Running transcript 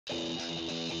The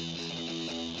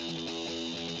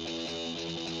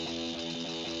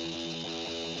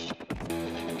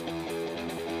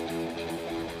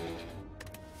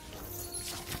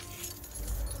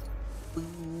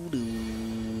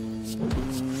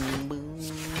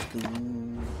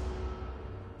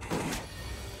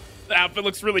outfit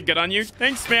looks really good on you.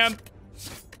 Thanks, man.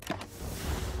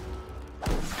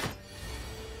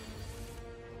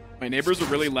 My neighbors are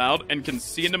really loud and can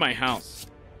see into my house.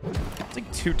 It's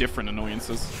like two different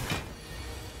annoyances.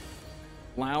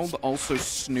 Loud, also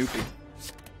Snoopy.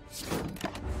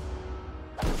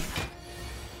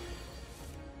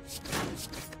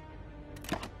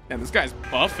 Man, this guy's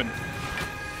buffing.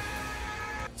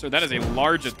 So that is a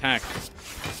large attack.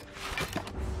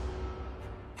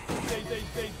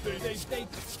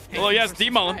 Hello, yes,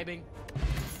 D-Mullen.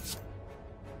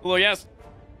 Hello, yes.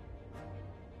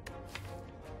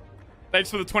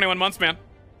 Thanks for the 21 months, man.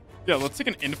 Yeah, let's take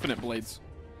an infinite blades.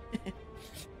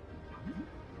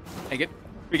 Take it.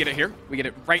 We get it here. We get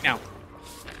it right now.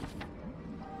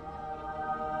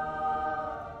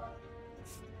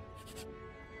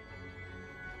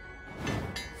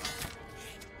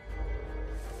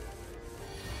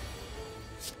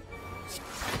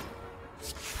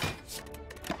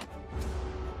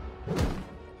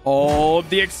 Hold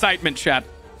the excitement, chat.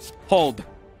 Hold.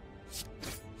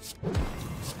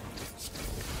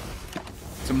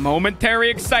 It's a momentary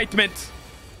excitement.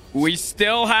 We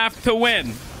still have to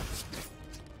win.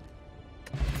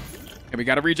 Okay, we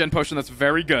got a regen potion. That's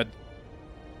very good.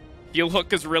 Heal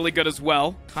hook is really good as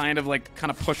well. Kind of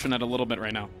pushing it a little bit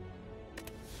right now.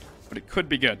 But it could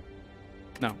be good.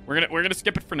 No, we're gonna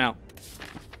skip it for now.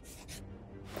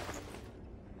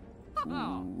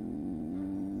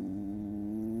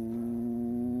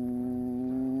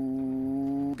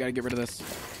 Gotta get rid of this.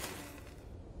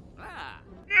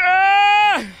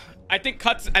 I think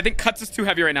cuts is too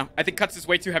heavy right now. I think cuts is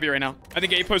way too heavy right now. I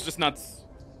think Apo's just nuts.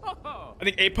 I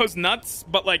think Apo's nuts,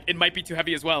 but like it might be too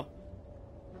heavy as well.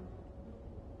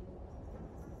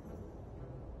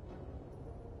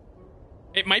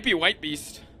 It might be White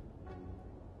Beast.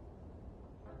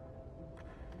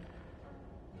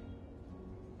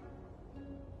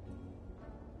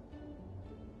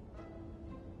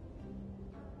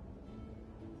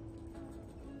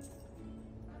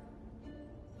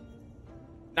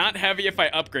 Not heavy if I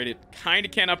upgrade it. Kinda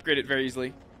can't upgrade it very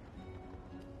easily.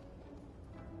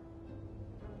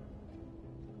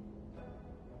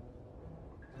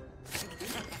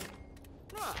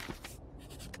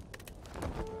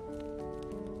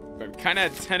 But kinda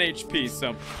at 10 HP,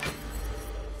 so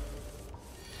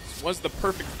this was the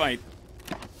perfect fight.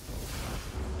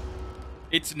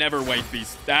 It's never White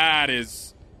Beast.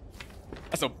 That's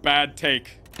a bad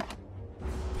take.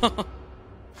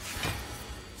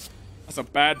 That's a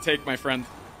bad take, my friend.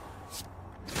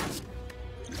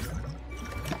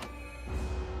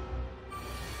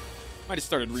 Might have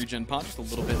started regen pot just a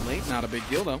little bit late. Not a big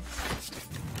deal, though.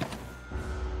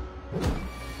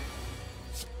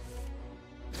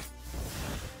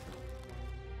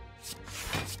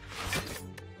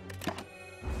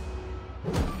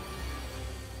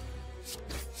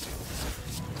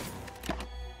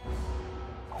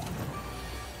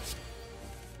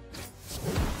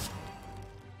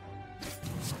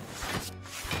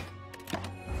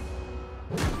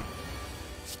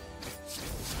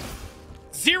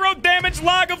 Zero damage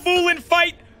Lagavulin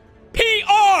fight.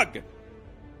 P-Og!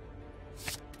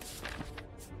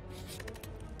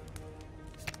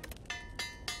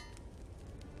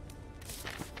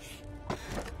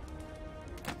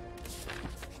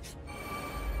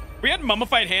 We had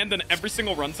Mummified Hand in every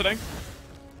single run today.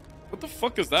 What the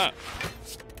fuck is that?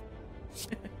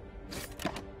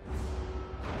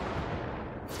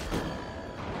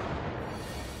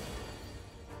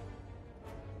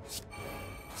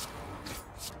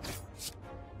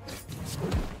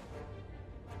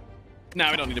 No,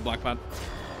 we don't need a black pod.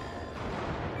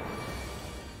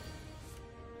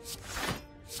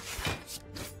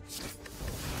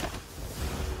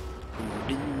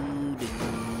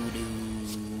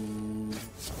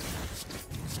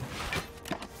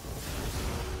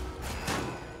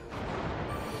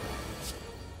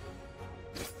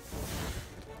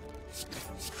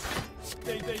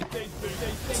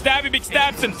 Stabby big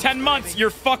stabs in 10 months. You're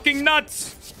fucking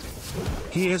nuts.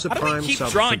 He is a How do prime we keep sub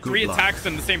drawing for 3 good attacks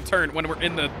in the same turn when we're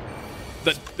in the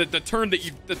turn that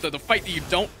you the fight that you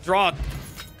don't draw?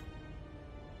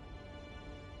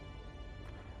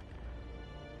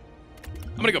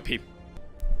 I'm gonna go peep.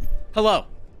 Hello,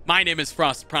 my name is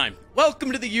Frost Prime.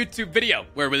 Welcome to the YouTube video,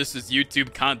 where this is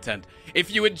YouTube content.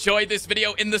 If you enjoyed this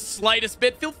video in the slightest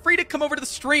bit, feel free to come over to the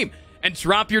stream and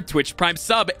drop your Twitch Prime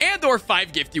sub and or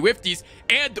 5 gifty wifties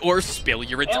and or spill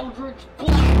your... Eldritch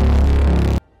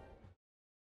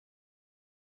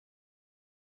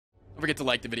Don't forget to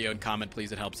like the video and comment,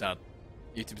 please. It helps out.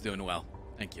 YouTube's doing well.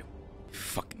 Thank you.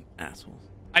 Fucking assholes.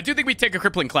 I do think we take a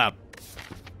crippling cloud.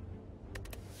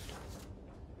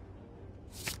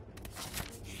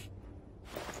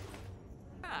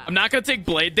 I'm not going to take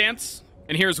Blade Dance,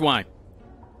 and here's why.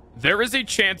 There is a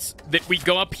chance that we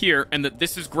go up here and that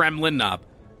this is Gremlin Knob.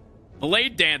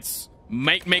 Blade Dance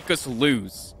might make us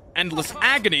lose. Endless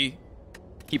Agony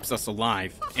keeps us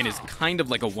alive and is kind of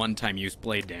like a one-time use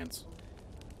Blade Dance.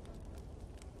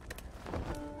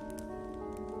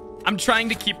 I'm trying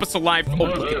to keep us alive. Oh,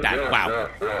 look at that.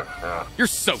 Wow. You're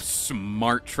so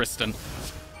smart, Tristan.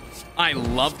 I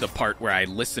love the part where I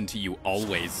listen to you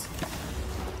always.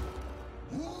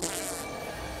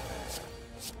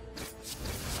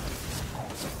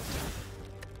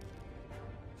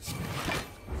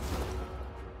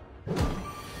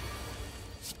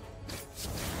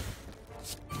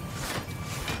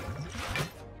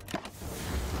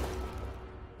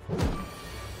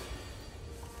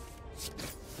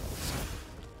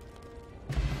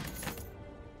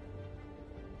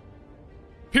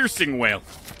 Piercing Wail.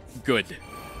 Good.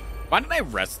 Why did I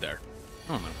rest there?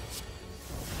 I don't know.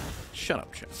 Shut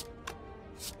up, Shiv.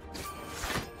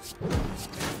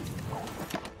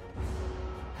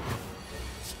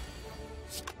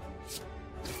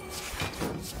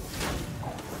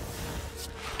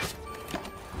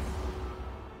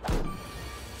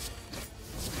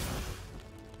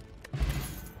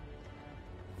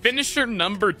 Finisher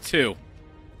number 2.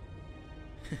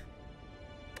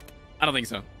 I don't think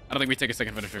so. I don't think we take a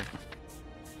second finisher.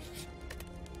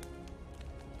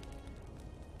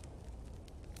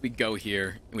 We go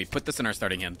here, and we put this in our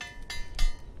starting hand.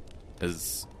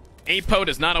 Because APO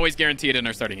is not always guaranteed in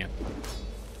our starting hand.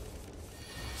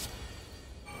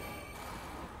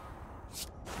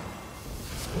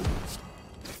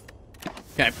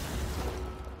 Okay.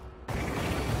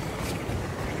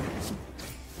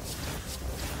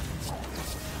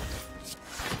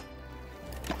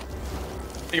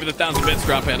 Give it 1,000 bits,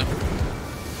 drop in.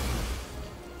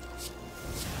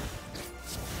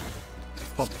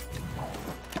 Pump.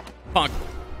 Punk.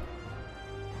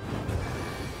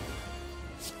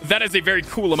 That is a very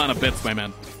cool amount of bits, my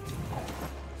man.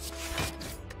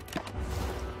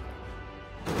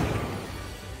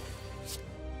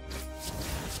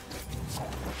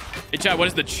 Hey, chat, what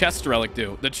does the chest relic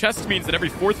do? The chest means that every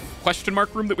 4th question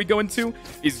mark room that we go into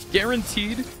is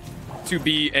guaranteed to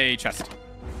be a chest.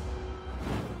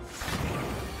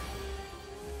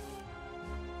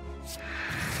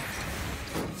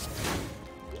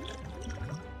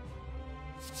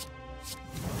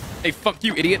 Hey, fuck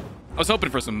you, idiot. I was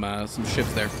hoping for some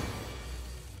shifts there.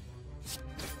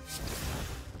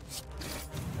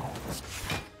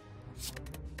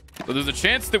 So there's a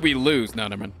chance that we lose. No,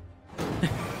 never mind.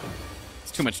 It's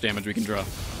too much damage we can draw.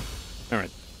 All right.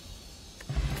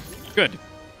 Good.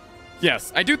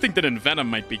 Yes, I do think that Envenom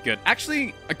might be good.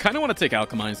 Actually, I kind of want to take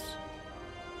Alchemize.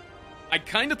 I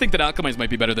kind of think that Alchemize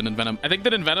might be better than Envenom. I think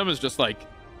that Envenom is just like...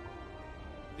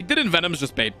 I think that Envenom is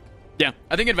just bait. Yeah,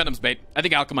 I think Envenom's bait. I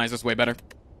think Alchemize is way better.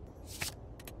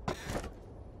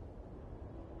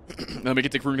 Then we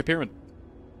can take Runic Pyramid.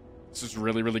 This is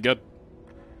really, really good.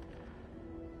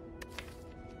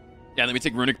 Yeah, then we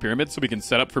take Runic Pyramid so we can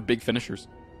set up for big finishers.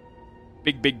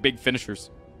 Big, big, big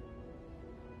finishers.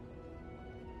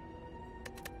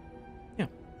 Yeah.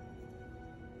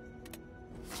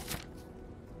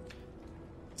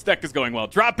 This deck is going well.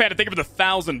 Drop Pad, thank you for the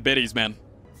 1,000 biddies, man.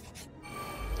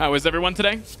 How is everyone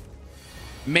today?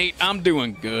 Mate, I'm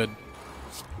doing good.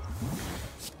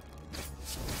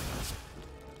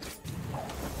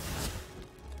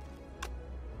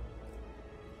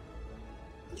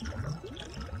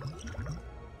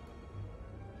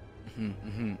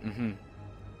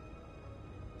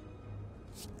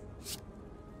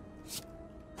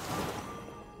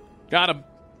 Got him.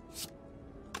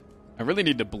 I really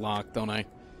need to block, don't I?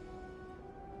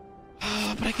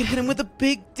 But I can hit him with a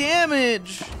big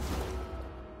damage.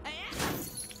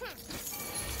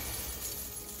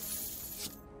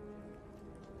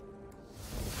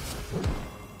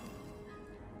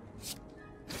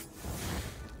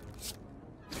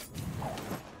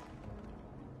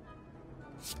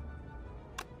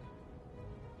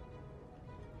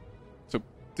 So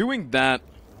doing that.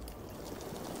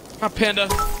 Ah, Panda.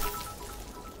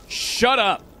 Shut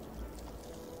up.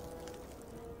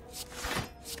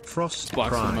 Frost Blocks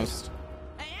Pride. the most.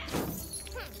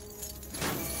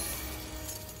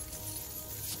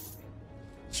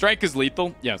 Strike is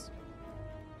lethal. Yes.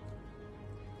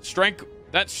 Strike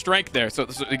That strike there. So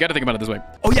you got to think about it this way.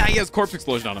 Oh yeah, he has corpse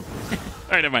explosion on him. All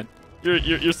right, never mind.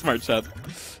 You're smart, Chad.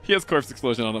 He has corpse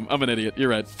explosion on him. I'm an idiot. You're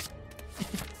right.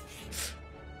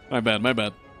 My bad. My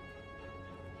bad.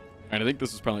 All right, I think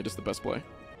this is probably just the best play.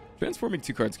 Transforming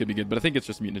 2 cards could be good, but I think it's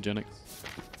just mutagenics.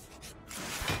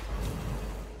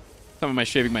 Am I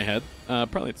shaving my head?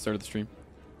 Probably at the start of the stream.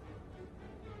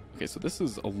 Okay, so this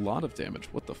is a lot of damage.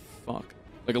 What the fuck?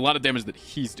 Like a lot of damage that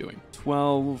he's doing.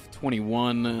 12,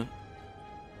 21.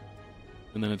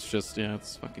 And then it's just, yeah,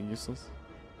 it's fucking useless.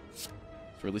 It's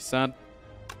really sad.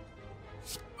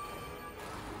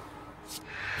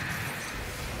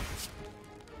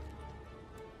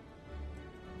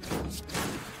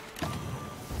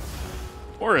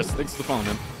 Horus, thanks for the follow,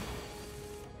 man.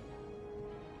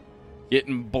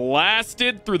 Getting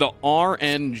blasted through the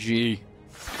RNG.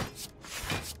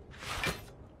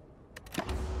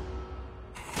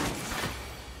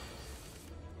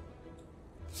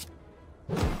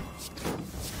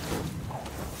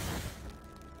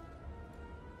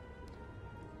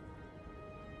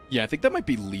 Yeah, I think that might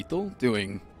be lethal,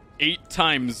 doing 8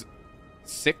 times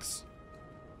 6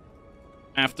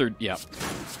 after, yeah.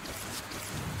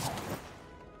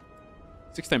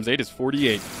 6 times 8 is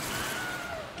 48.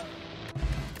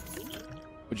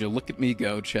 Would you look at me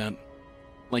go, chat?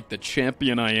 Like the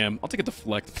champion I am. I'll take a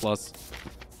deflect plus.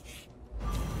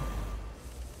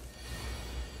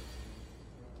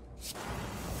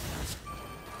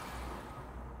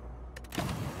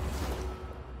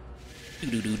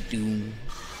 Do-do-do-do.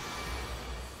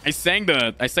 I sang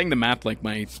the map like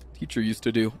my teacher used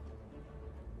to do.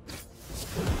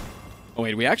 Oh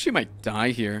wait, we actually might die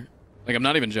here. Like, I'm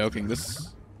not even joking.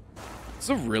 This is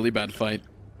a really bad fight.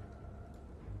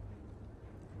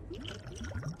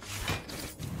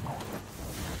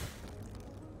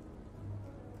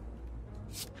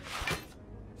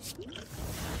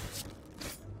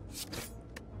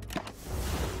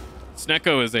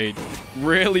 Snecko is a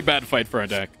really bad fight for our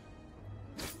deck.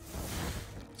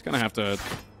 Just gonna have to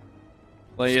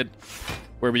play it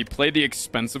where we play the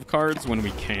expensive cards when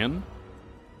we can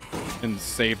and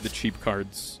save the cheap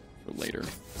cards for later.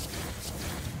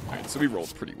 Alright, so we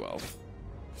rolled pretty well.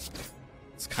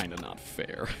 It's kind of not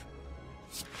fair.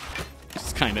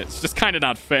 It's just kind of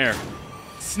not fair.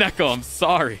 Snecko, I'm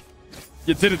sorry.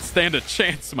 You didn't stand a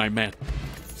chance, my man.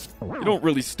 You don't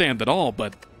really stand at all,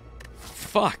 but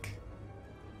fuck.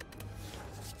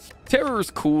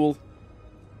 Terror's cool.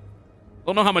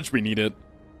 Don't know how much we need it.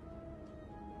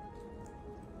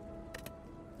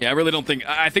 Yeah, I really don't think...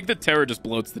 I think that Terror just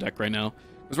bloats the deck right now.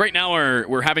 Because right now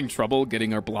we're having trouble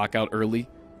getting our block out early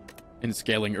and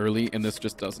scaling early, and this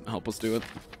just doesn't help us do it.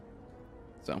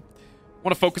 So, I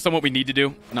want to focus on what we need to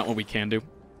do, not what we can do.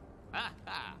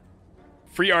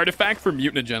 Free artifact for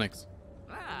mutagenics.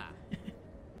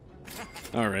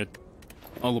 Alright.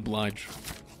 I'll oblige.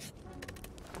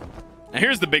 Now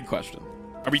here's the big question.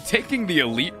 Are we taking the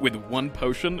elite with 1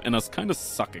 potion and us kind of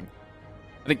sucking?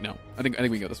 I think no. I think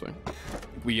we go this way.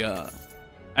 We,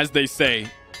 as they say,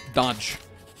 dodge.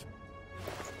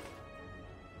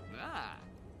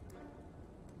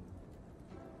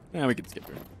 Yeah, we can skip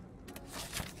here.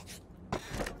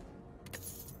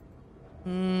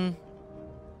 I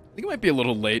think it might be a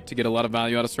little late to get a lot of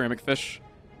value out of Ceramic Fish.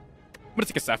 I'm gonna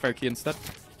take a Sapphire Key instead.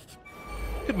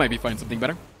 Could maybe find something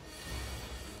better.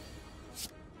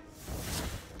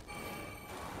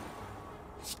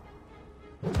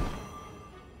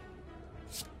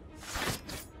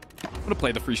 I'm gonna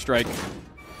play the free strike.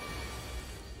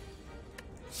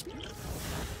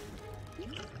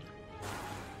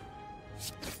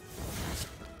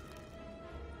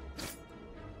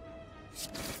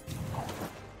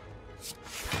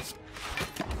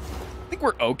 I think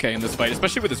we're okay in this fight,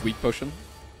 especially with this weak potion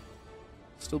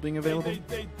still being available.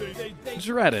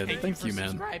 Dreaded, thank you,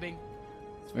 man.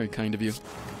 It's very kind of you.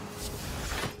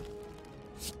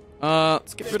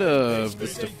 Let's get rid of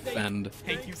this defend.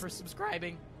 Thank you for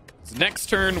subscribing. So next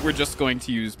turn, we're just going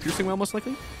to use Piercing Well, most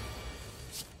likely.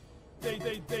 Thank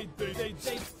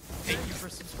you for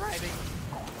subscribing.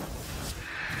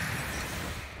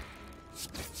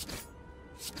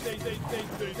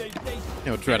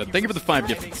 Yo, Dreaded, thank you for the 5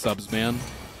 gifted subs, man.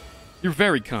 You're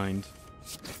very kind.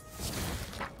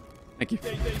 Thank you.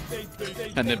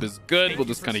 That nib is good. We'll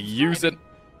just kind of use it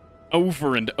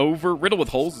over and over. Riddle with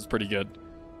Holes is pretty good.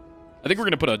 I think we're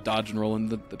going to put a dodge and roll in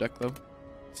the deck, though,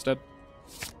 instead.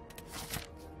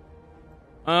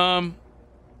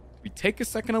 We take a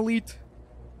second elite.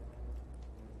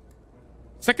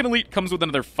 Second elite comes with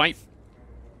another fight.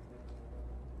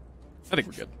 I think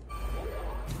we're good.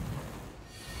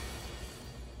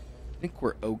 I think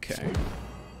we're okay.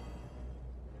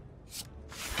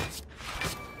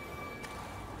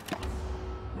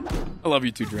 I love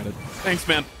you too, Dreaded. Thanks,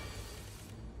 man.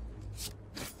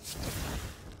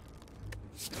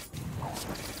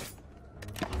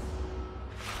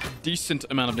 Decent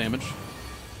amount of damage.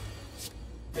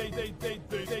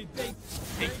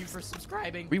 Thank you for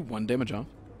subscribing. We 1 damage off.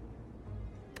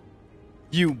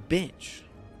 You bitch.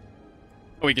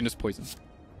 Oh, we can just poison.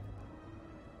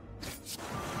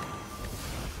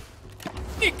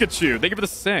 Pikachu! Thank you for the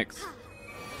 6.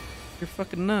 You're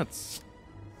fucking nuts.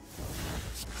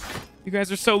 You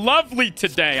guys are so lovely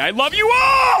today. I love you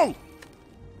all!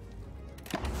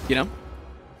 You know?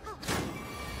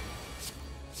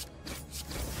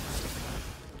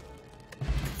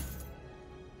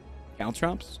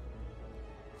 Caltrops?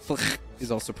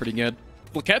 Is also pretty good.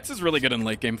 Flaquettes is really good in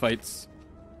late game fights.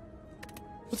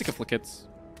 Let's take a Flaquettes.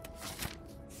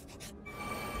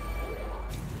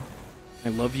 I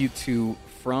love you to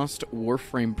Frost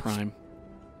Warframe Prime.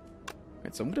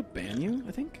 Alright, so I'm gonna ban you,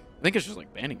 I think. I think it's just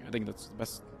like banning you. I think that's the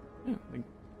best. Yeah, I think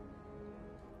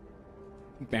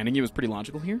banning you is pretty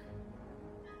logical here.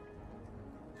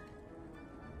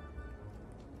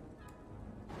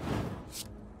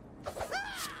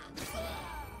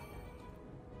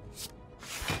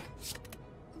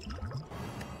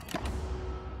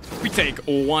 We take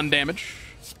 1 damage.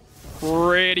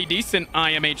 Pretty decent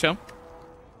IMHO.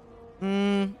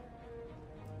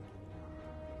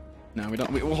 No, we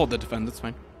don't. We'll hold the defend. That's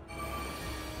fine.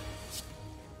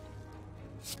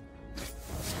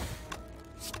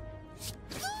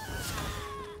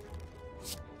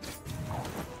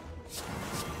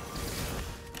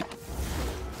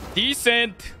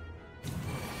 Decent.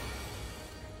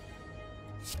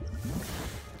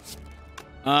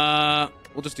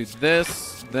 We'll just do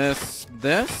this, this,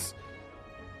 this.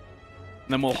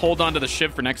 And then we'll hold on to the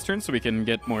Shiv for next turn so we can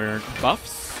get more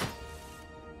buffs.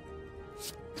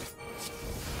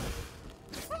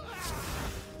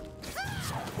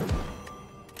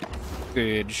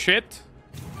 Good shit.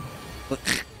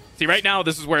 See, right now,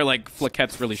 this is where, like,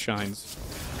 Flaquettes really shines.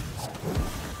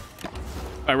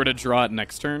 If I were to draw it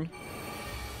next turn,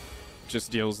 it just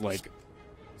deals, like,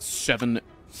 7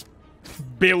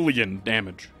 billion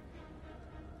damage.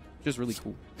 Which is really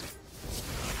cool.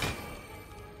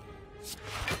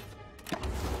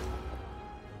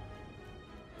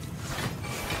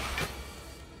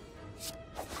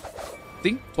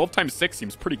 See? 12 times 6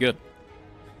 seems pretty good.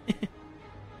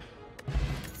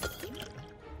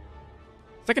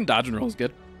 Second dodge and roll is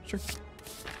good. Sure.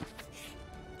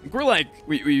 I think we're like,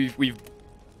 we've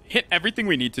hit everything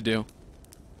we need to do.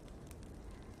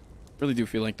 Really do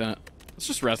feel like that. Let's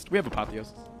just rest. We have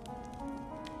Apotheosis.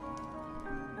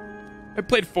 I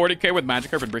played 40k with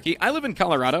Magikarp and Bricky. I live in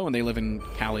Colorado and they live in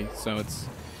Cali, so it's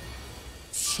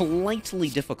slightly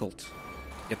difficult to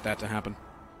get that to happen.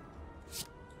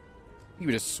 You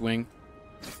would just swing.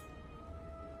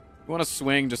 You want to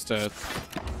swing just to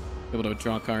be able to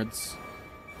draw cards.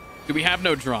 Do we have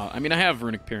no draw? I mean, I have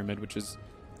Runic Pyramid, which is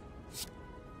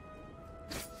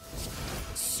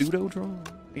pseudo draw,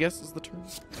 I guess is the term.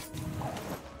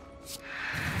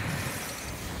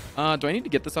 Do I need to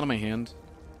get this out of my hand?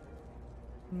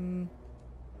 Yeah,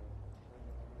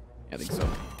 I think so.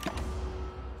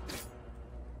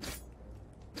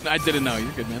 I didn't know.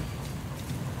 You're good, man.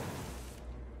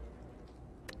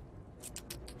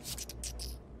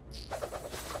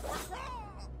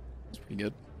 That's pretty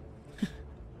good.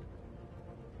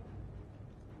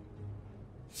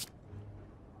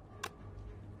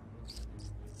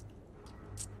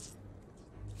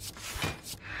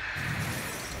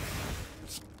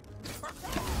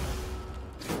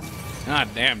 God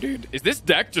damn, dude. Is this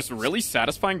deck just really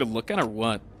satisfying to look at or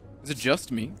what? Is it just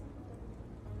me?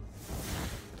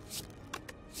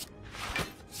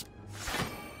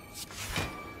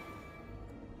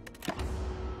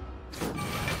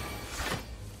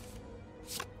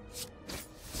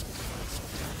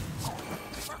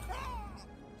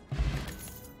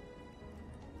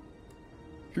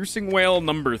 Piercing Whale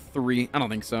number 3. I don't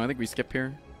think so. I think we skip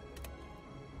here.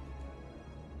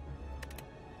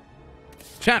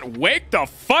 Chat, wake the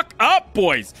fuck up,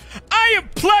 boys. I am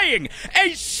playing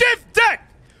a Shiv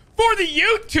deck for the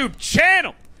YouTube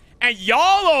channel. And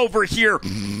y'all over here...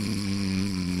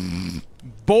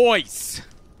 Boys.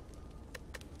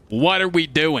 What are we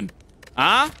doing?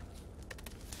 Huh?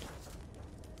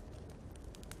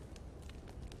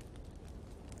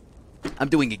 I'm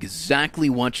doing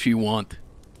exactly what you want.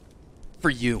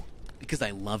 For you. Because I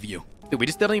love you. Dude, we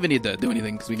just don't even need to do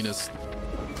anything because we can just...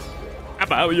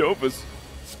 Apotheosis.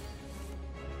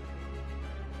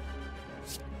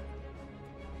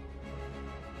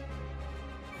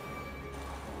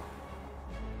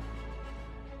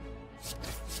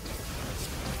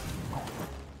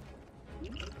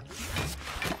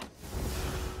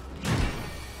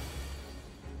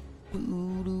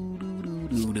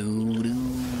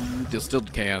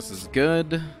 Distilled Chaos is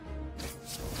good.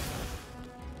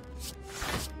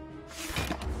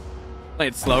 Play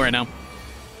it slow right now.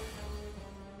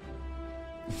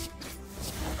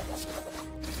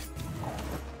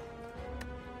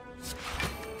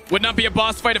 Would not be a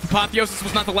boss fight if Apotheosis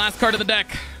was not the last card of the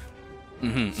deck.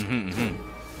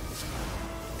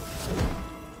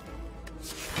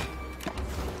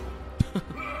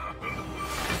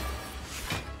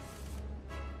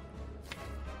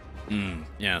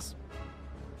 Yes.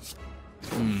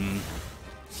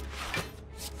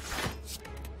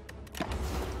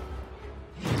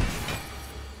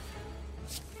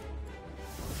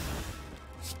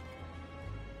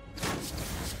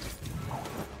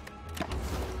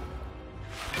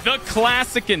 The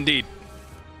classic indeed.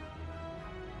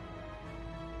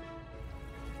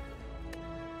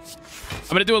 I'm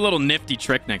gonna do a little nifty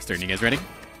trick next turn. You guys ready?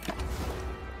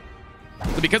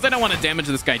 So because I don't want to damage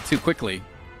this guy too quickly,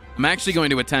 I'm actually going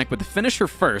to attack with the finisher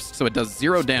first, so it does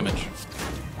 0 damage,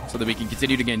 so that we can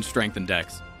continue to gain strength and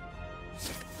dex.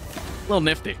 A little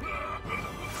nifty. A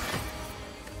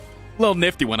little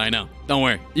nifty one, I know. Don't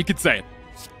worry. You could say it.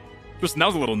 Just that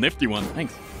was a little nifty one.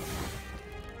 Thanks.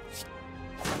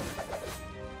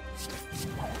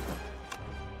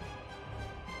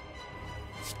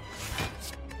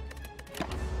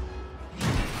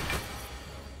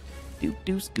 Doop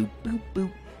doo scoop boop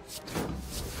boop.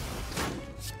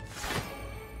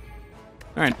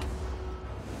 All right.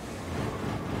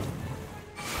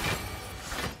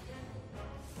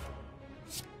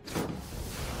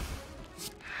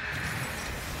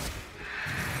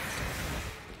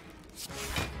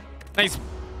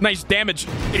 Nice damage,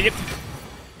 idiot.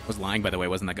 I was lying, by the way.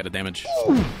 Wasn't that good of damage?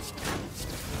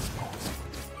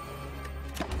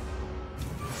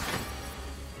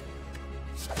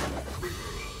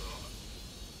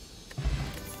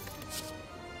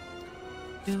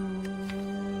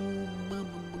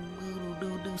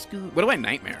 What do I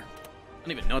nightmare? I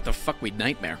don't even know what the fuck we'd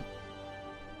nightmare.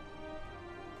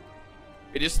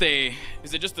 Is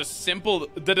it just a simple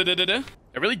da-da-da-da-da?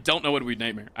 I really don't know what we'd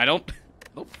nightmare. I don't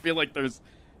feel like there's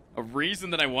a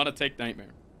reason that I want to take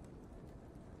nightmare.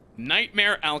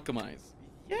 Nightmare alchemize.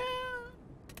 Yeah.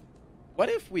 What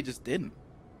if we just didn't?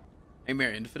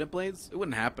 Nightmare infinite blades? It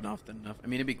wouldn't happen often enough. I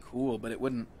mean, it'd be cool, but it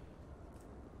wouldn't.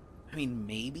 I mean,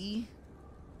 maybe.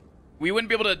 We wouldn't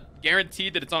be able to guarantee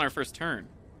that it's on our first turn.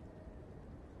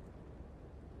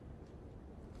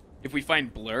 If we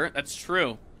find blur, that's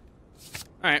true.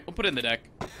 Alright, we'll put it in the deck.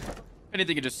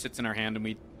 Anything that just sits in our hand and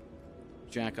we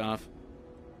jack off.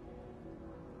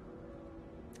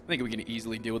 I think we can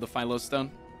easily deal with the Philo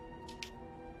Stone.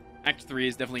 Act 3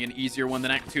 is definitely an easier one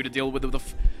than Act 2 to deal with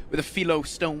a Philo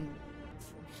Stone.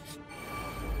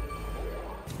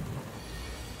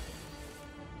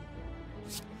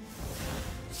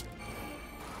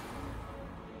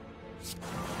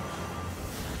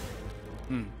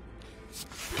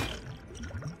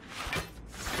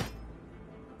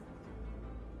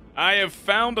 I have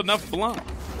found enough blunt.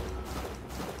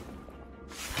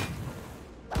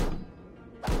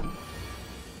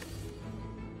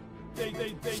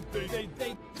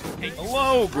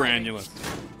 Hello, Granulus.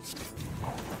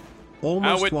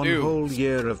 Almost one whole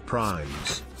year of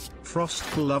primes.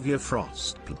 Frost, love you,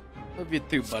 Frost. Love you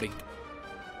too, buddy.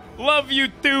 Love you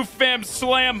too, fam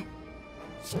slam.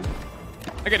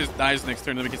 I guy just dies next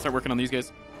turn, then we can start working on these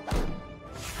guys.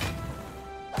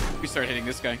 We start hitting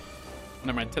this guy.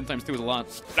 Never mind, 10 times 2 is a lot.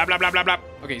 Blah, blah, blah, blah, blah.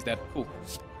 Okay, he's dead. Cool.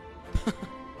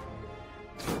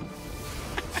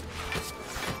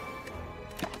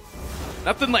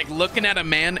 Nothing like looking at a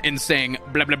man and saying,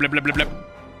 blah, blah, blah, blah, blah, blah.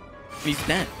 He's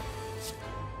dead.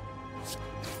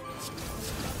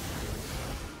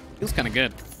 Feels kind of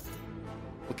good.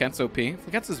 Flaquette's OP.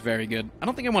 Flaquette's is very good. I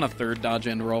don't think I want a third dodge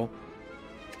end roll.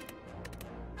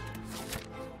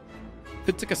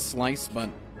 Could take a slice, but...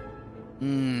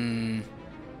 I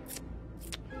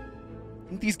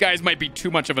think these guys might be too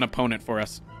much of an opponent for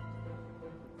us.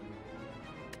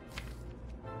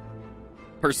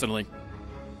 Personally.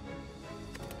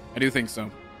 I do think so.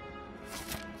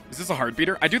 Is this a heart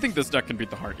beater? I do think this deck can beat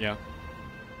the heart, yeah.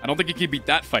 I don't think it can beat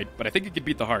that fight, but I think it could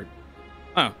beat the heart.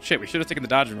 Oh, shit, we should have taken the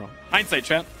dodge and roll. Hindsight,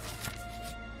 chat.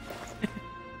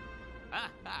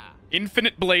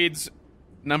 Infinite Blades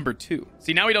number 2.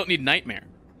 See, now we don't need Nightmare.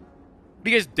 What are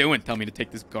you guys doing? Tell me to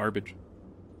take this garbage.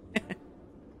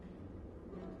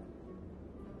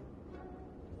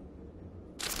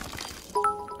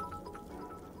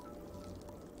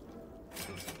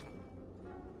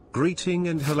 Greeting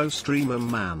and hello, streamer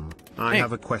man. I Hey.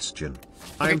 have a question.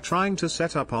 I'm trying to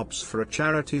set up ops for a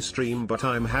charity stream, but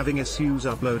I'm having issues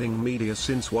uploading media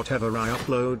since whatever I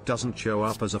upload doesn't show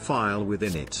up as a file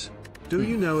within it. Do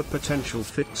you know a potential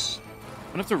fix?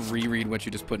 I'm gonna have to reread what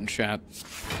you just put in chat.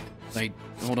 Like,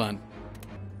 hold on.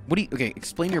 What do you... Okay,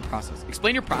 explain your process.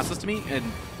 Explain your process to me, and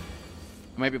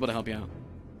I might be able to help you out.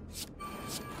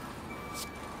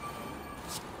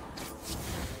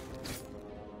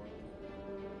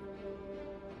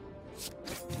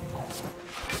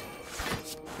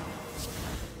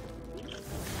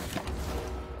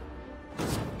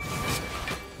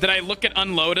 Did I look at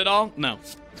unload at all? No.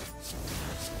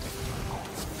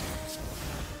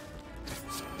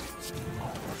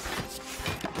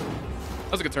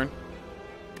 That was a good turn.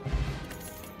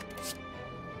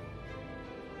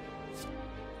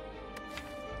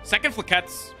 Second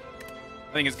Flaquettes,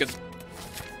 I think is good.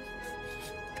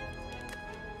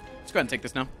 Let's go ahead and take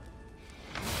this now.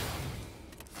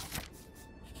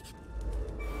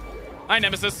 Hi,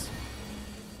 Nemesis.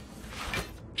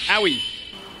 Owie.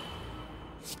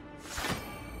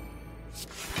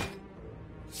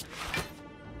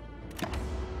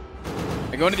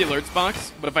 I go into the alerts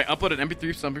box, but if I upload an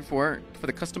MP3 from before for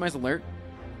the customized alert,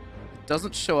 it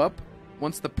doesn't show up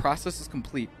once the process is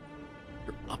complete.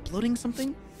 You're uploading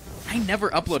something? I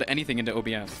never upload anything into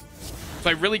OBS. So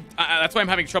I really, that's why I'm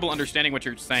having trouble understanding what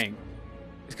you're saying.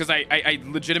 It's because I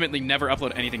legitimately never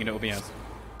upload anything into OBS.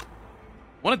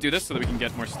 I want to do this so that we can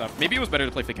get more stuff. Maybe it was better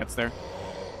to play Flaquettes there.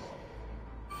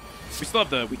 We still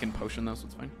have the weekend potion though, so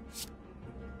it's fine.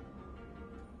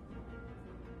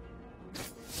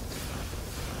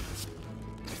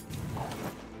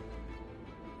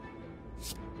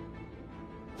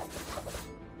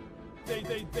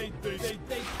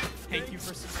 Thank you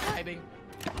for subscribing.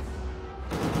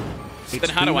 It's Then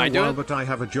how do been I a do while, it? but I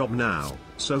have a job now,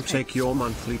 so take your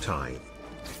monthly tithe.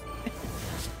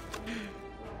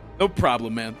 No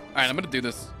problem, man. All right, I'm going to do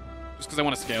this just because I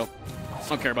want to scale. I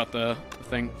don't care about the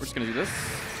thing. We're just going to do this.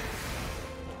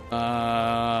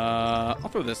 I'll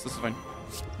throw this. This is fine.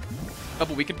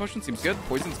 Double weaken potion seems good.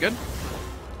 Poison's good.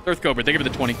 Earth Cobra, thank you for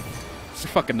the 20. You're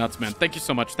fucking nuts, man. Thank you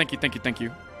so much. Thank you, thank you, thank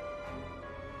you.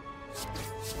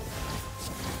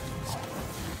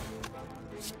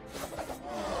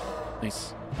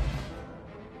 Nice.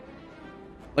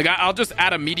 Like, I'll just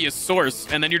add a media source,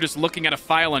 and then you're just looking at a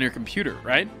file on your computer,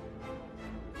 right?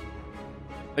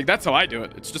 Like, that's how I do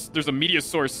it. It's just, there's a media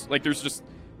source. Like, there's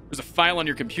a file on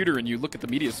your computer, and you look at the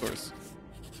media source.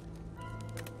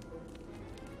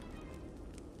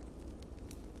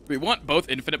 Do we want both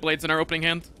Infinite Blades in our opening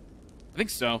hand? I think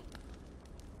so.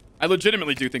 I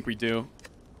legitimately do think we do.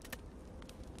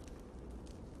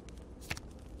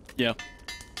 Yeah.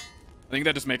 I think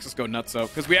that just makes us go nuts, though.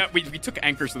 Because we took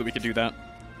Anchor so that we could do that.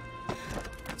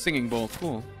 Singing Bowl.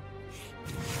 Cool.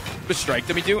 The strike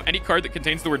that we do, any card that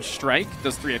contains the word strike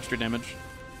does 3 extra damage.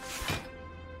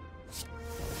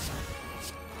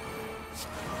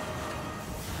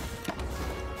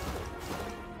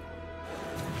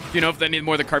 Do you know if they need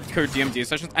more of the Carp Code DMD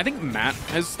sessions? I think Matt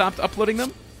has stopped uploading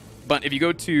them. But if you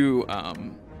go to...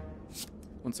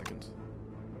 1 second.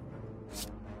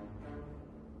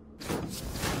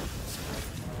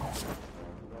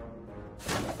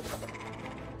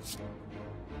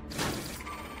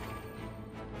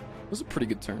 That was a pretty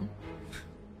good turn.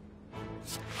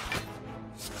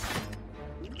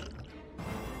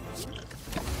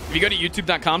 If you go to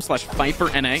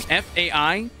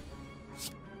youtube.com/FaiFurNA,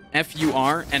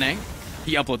 FAIFURNA,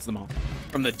 he uploads them all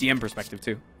from the DM perspective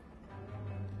too.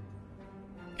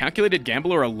 Calculated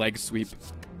gamble or a leg sweep?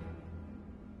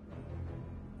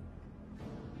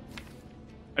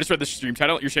 I just read the stream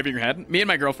title. You're shaving your head? Me and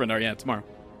my girlfriend are, yeah, tomorrow.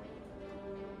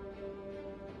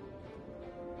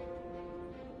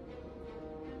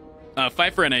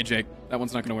 Fight for NA, Jake. That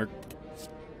one's not gonna work.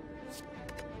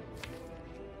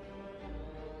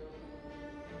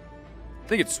 I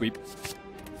think it's sweep.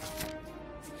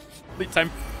 Lead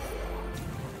time.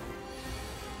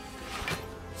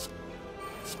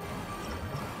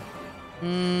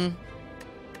 I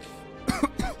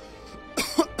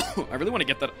really want to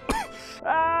get that.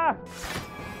 Ah!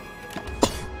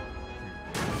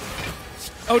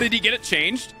 Oh, did he get it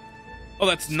changed? Oh,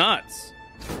 that's nuts.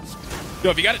 Yo,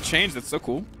 if you got it changed, that's so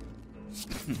cool.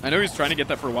 I know he was trying to get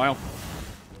that for a while.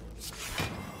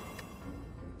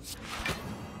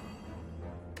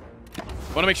 I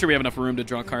want to make sure we have enough room to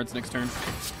draw cards next turn.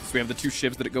 So we have the 2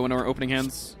 Shivs that go into our opening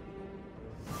hands.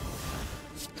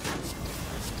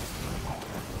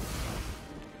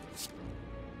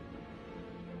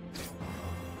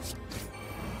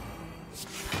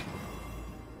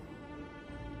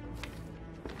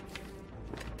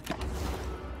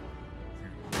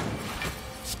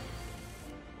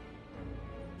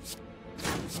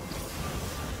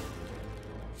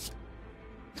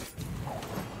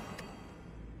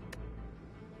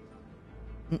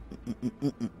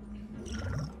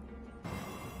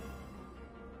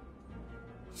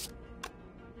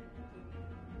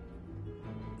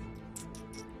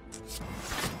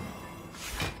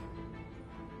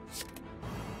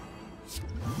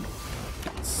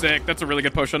 Sick. That's a really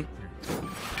good potion.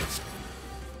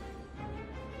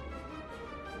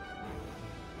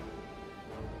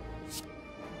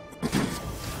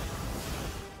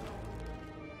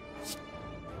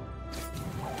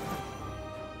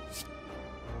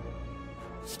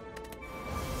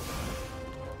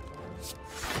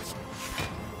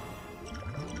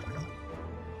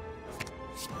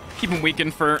 Keep him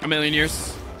weakened for a million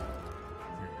years.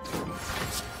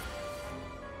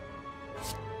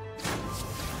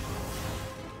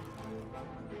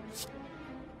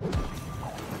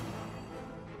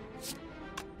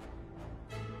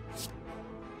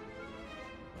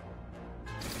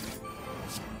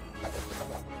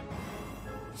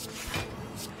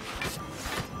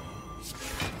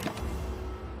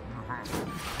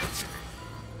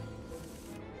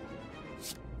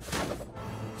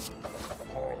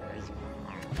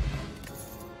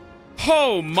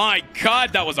 Oh my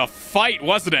god, that was a fight,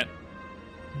 wasn't it?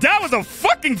 That was a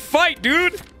fucking fight,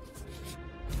 dude!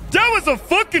 That was a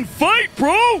fucking fight,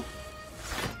 bro!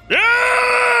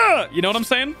 Yeah! You know what I'm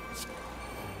saying?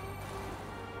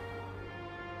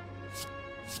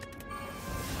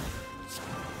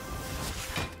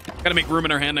 Gotta make room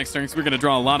in our hand next turn because we're gonna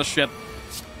draw a lot of shit.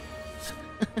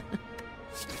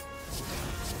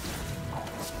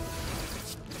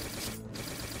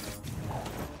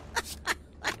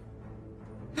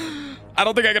 I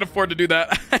don't think I can afford to do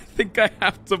that. I think I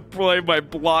have to play my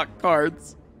block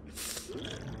cards.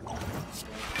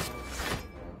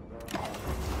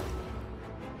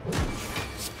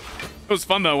 It was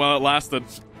fun though while it lasted.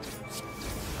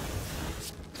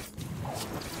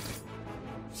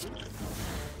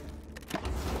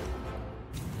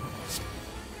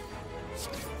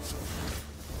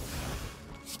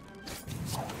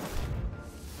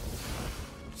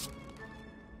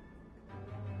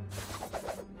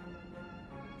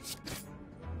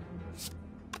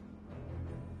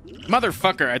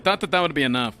 Motherfucker, I thought that would be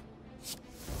enough.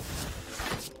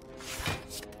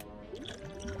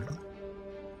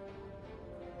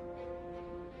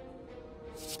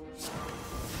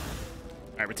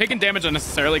 Alright, we're taking damage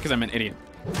unnecessarily because I'm an idiot.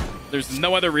 There's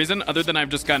no other reason other than I've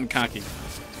just gotten cocky.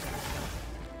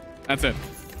 That's it.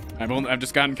 I've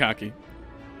just gotten cocky.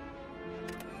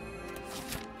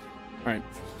 Alright.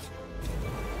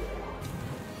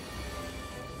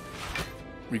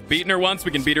 We've beaten her once,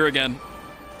 we can beat her again.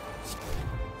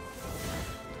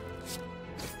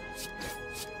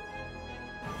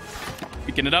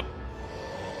 Picking it up.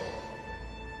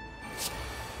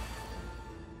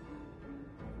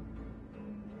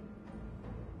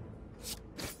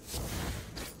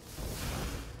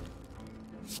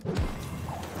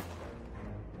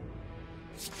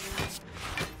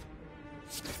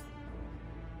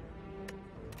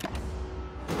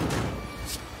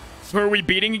 Who are we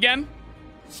beating again?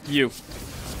 You.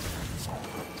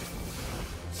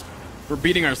 We're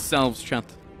beating ourselves, chat.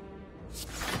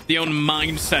 The own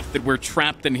mindset that we're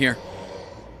trapped in here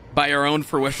by our own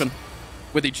fruition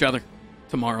with each other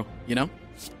tomorrow, you know?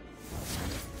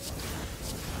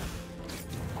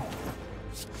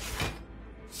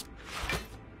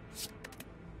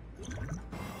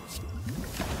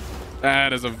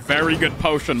 That is a very good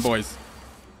potion, boys.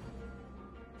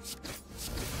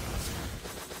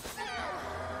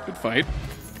 Good fight.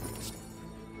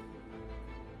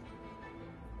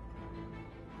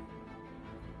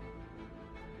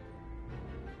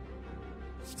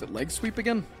 Is it leg sweep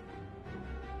again?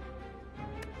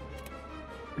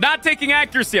 Not taking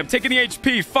accuracy. I'm taking the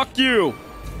HP. Fuck you.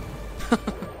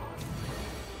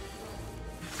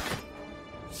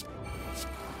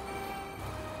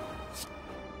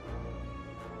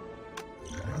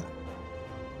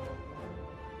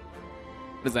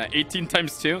 What is that? 18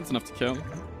 times 2? It's enough to kill.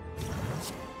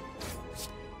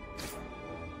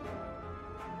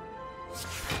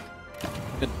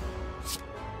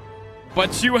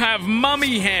 But you have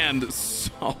mummy hand,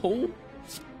 so...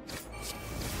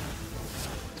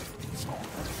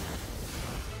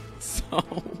 So...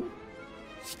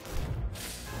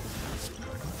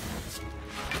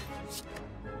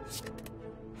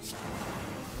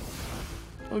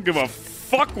 I don't give a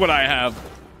fuck what I have.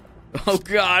 Oh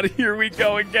god, here we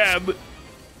go again.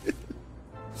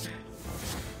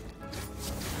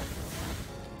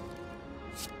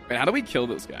 Wait, how do we kill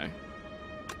this guy?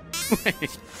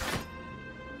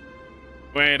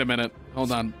 Wait a minute.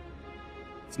 Hold on.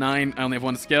 It's 9. I only have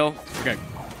 1 skill. Okay.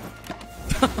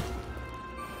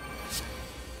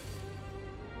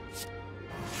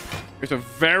 have to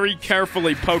very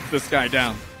carefully poke this guy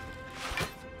down.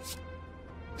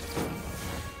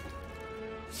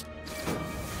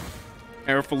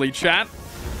 Carefully, chat.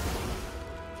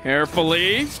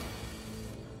 Carefully.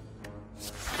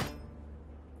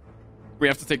 We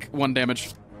have to take 1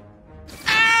 damage.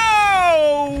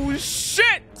 Oh,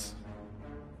 shit!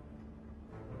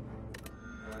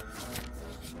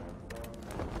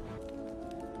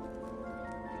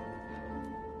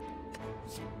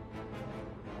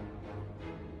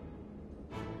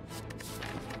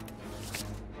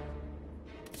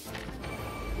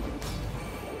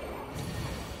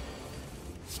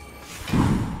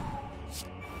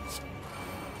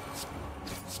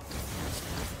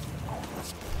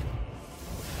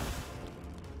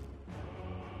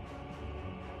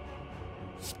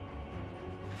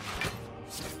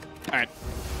 All right.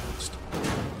 Just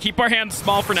keep our hands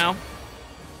small for now.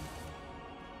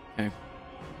 Okay.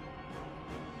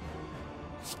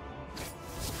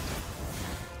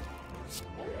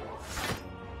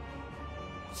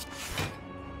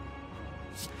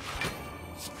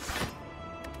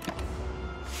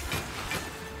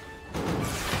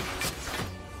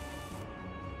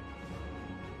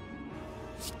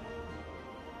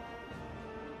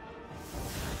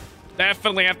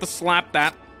 Definitely have to slap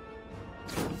that.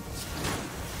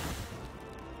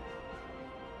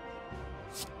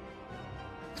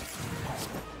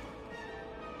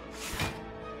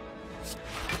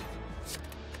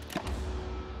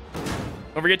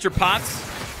 Don't forget your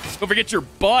pots. Don't forget your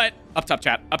butt. Up top,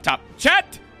 chat. Up top.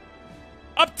 Chat!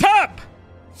 Up top!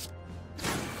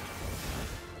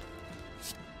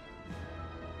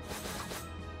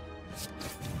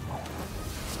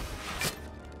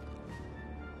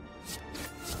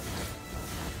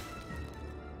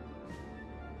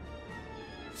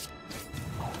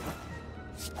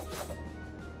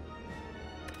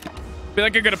 I feel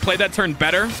like I could have played that turn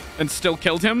better and still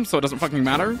killed him, so it doesn't fucking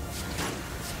matter.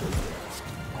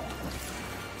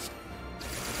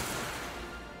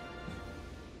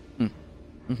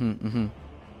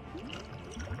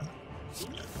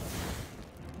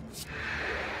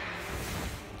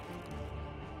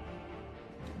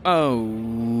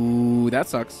 Oh, that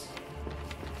sucks.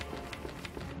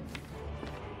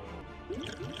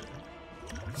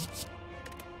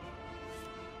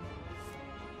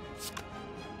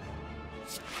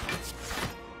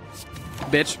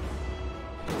 Bitch.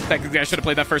 Technically, I should have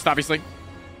played that first, obviously.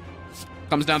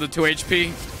 Comes down to 2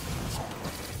 HP.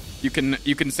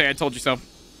 You can say I told you so.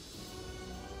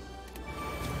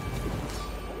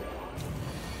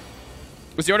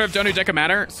 Was the order of Donu Deca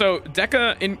matter? So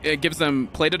Deca gives them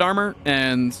plated armor,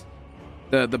 and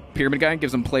the pyramid guy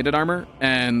gives them plated armor,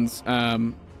 and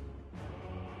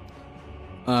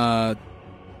the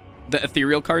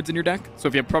ethereal cards in your deck. So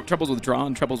if you have troubles with draw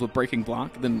and troubles with breaking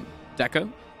block, then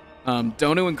Deca.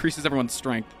 Donu increases everyone's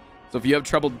strength. So if you have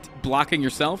trouble blocking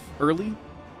yourself early,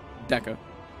 Deca.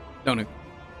 Donu.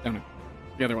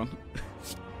 The other one.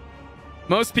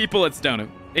 Most people, it's Donu.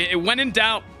 When in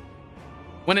doubt,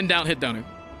 hit Donu.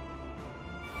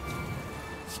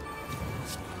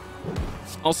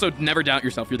 Also, never doubt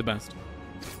yourself. You're the best.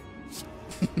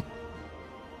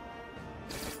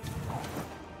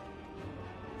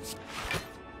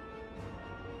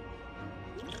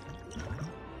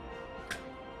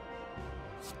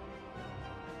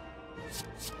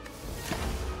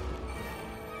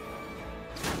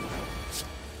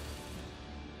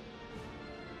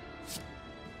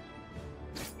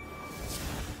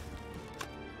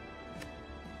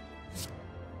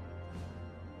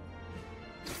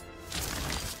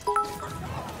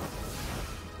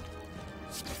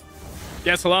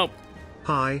 Yes, hello.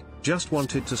 Hi, just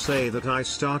wanted to say that I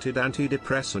started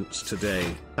antidepressants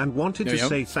today, and wanted to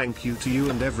say thank you to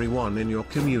you and everyone in your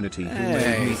community who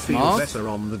made me feel better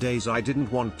on the days I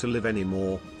didn't want to live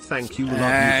anymore. Thank you, love you,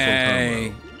 full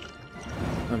homo.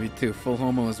 Love you too, full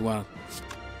homo as well.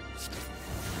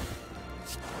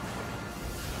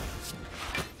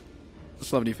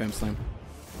 Just love you, fam slam.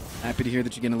 Happy to hear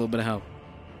that you're getting a little bit of help.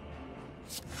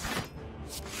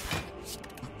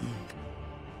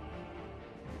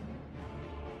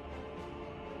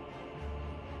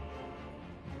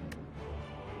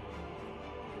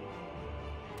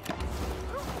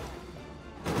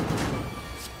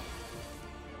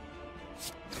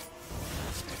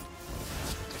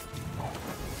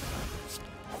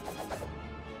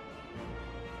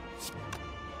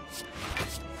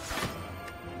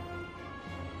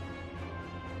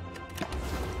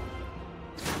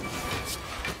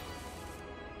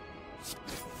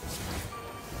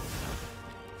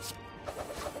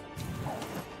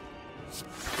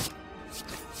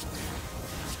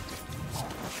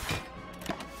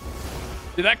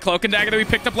 Dude, that cloak and dagger that we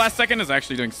picked up last second is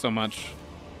actually doing so much.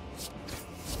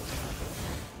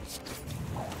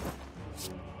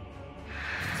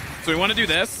 So we want to do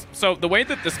this. So the way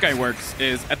that this guy works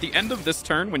is at the end of this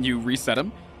turn, when you reset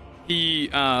him, he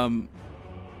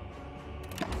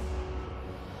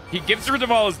gets rid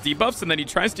of all his debuffs and then he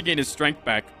tries to gain his strength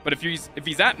back. But if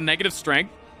he's at negative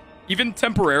strength, even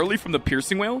temporarily from the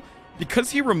piercing wail, because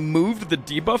he removed the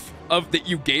debuff that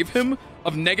you gave him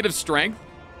of negative strength,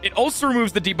 it also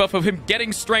removes the debuff of him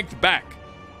getting strength back.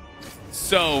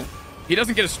 So he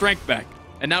doesn't get his strength back,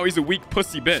 and now he's a weak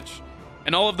pussy bitch.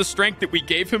 And all of the strength that we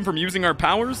gave him from using our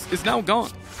powers is now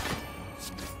gone.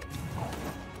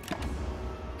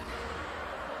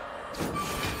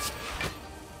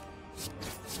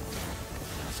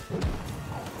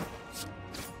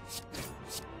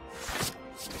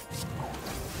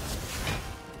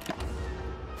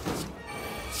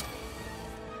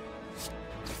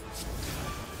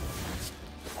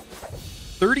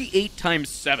 $38 times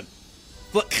 7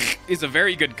 is a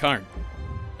very good card.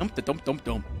 Dump the dump dump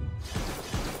dump.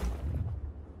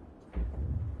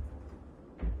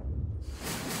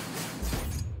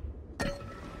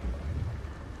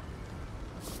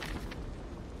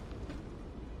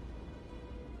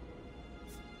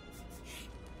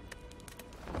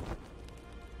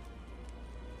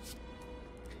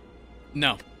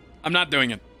 No, I'm not doing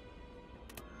it.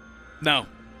 No.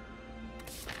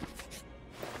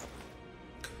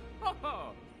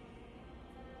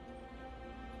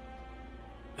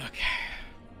 Okay.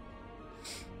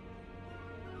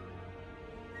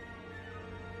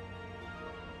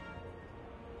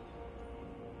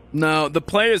 No, the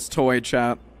play is toy,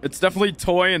 chat. It's definitely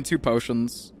toy and 2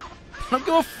 potions. I don't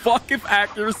give a fuck if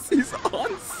accuracy's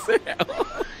on sale.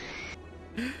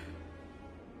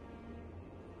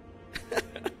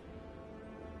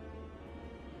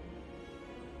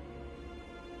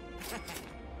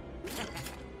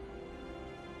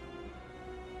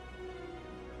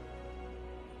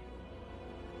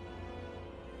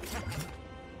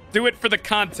 Do it for the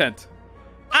content.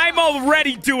 I'm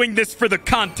already doing this for the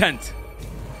content.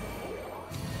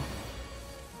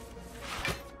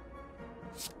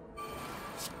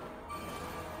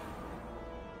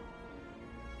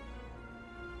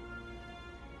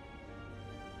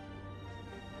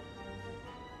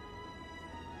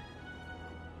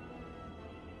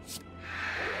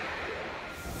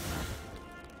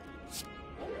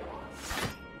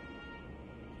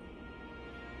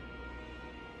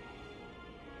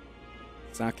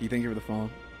 Saki, thank you for the follow.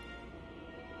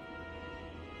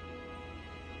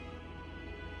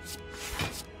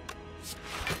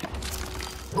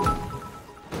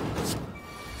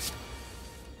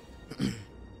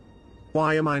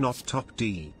 Why am I not top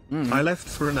D? I left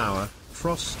for an hour.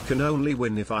 Frost can only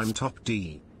win if I'm top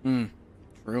D.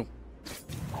 True.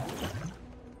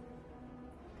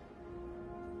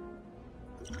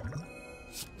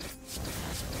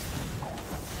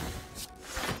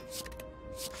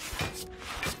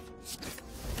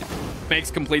 Makes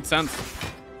complete sense.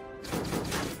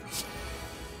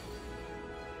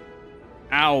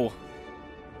 Ow.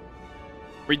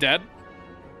 We dead?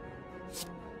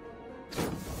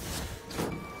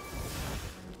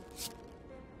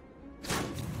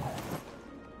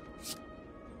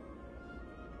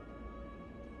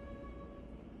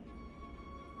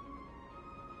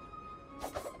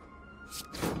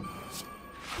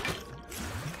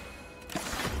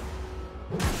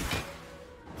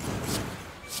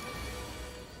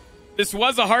 This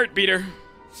was a heart beater.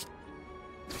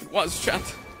 It was, chat.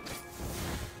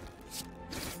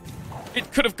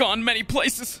 It could have gone many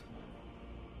places.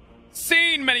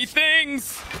 Seen many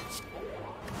things.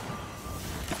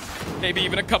 Maybe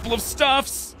even a couple of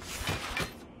stuffs.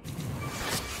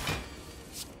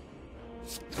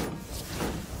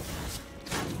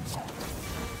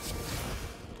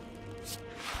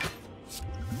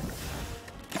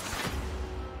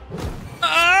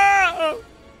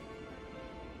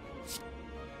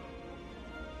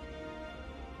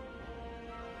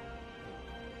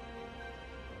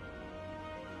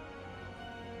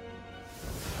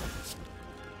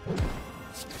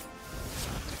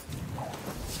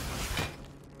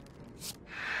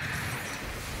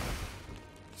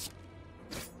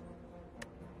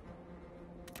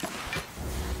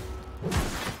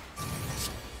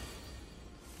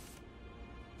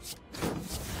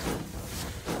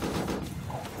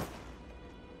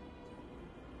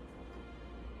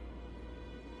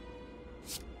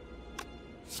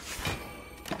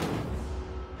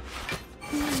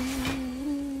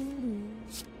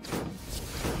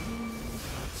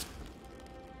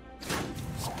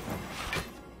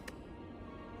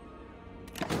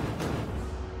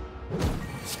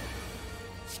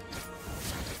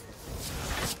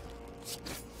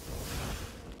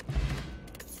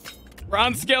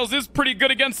 Bronze scales is pretty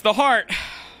good against the heart.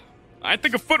 I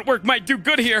think a footwork might do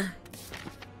good here.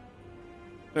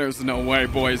 There's no way,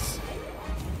 boys.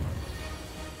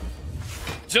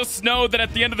 Just know that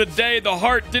at the end of the day, the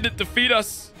heart didn't defeat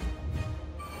us.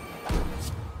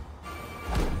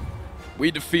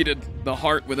 We defeated the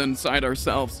heart within inside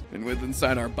ourselves and within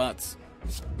inside our butts.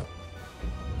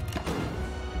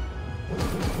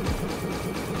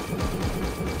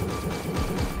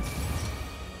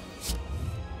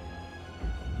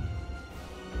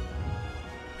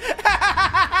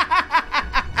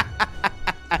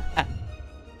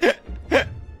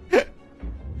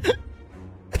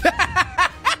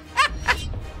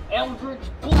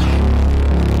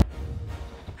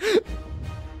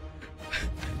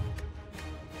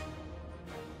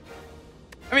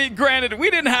 I mean, granted, we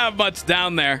didn't have much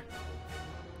down there.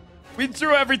 We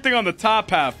drew everything on the top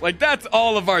half. Like, that's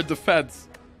all of our defense.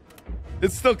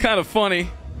 It's still kind of funny.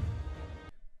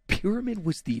 Pyramid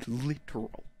was the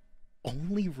literal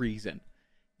only reason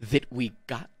that we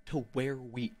got to where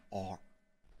we are.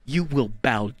 You will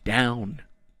bow down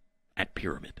at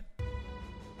Pyramid.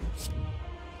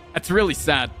 That's really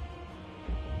sad.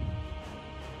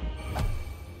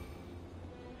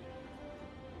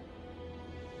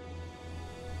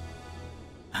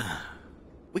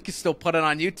 We can still put it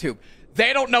on YouTube.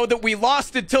 They don't know that we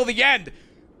lost until the end.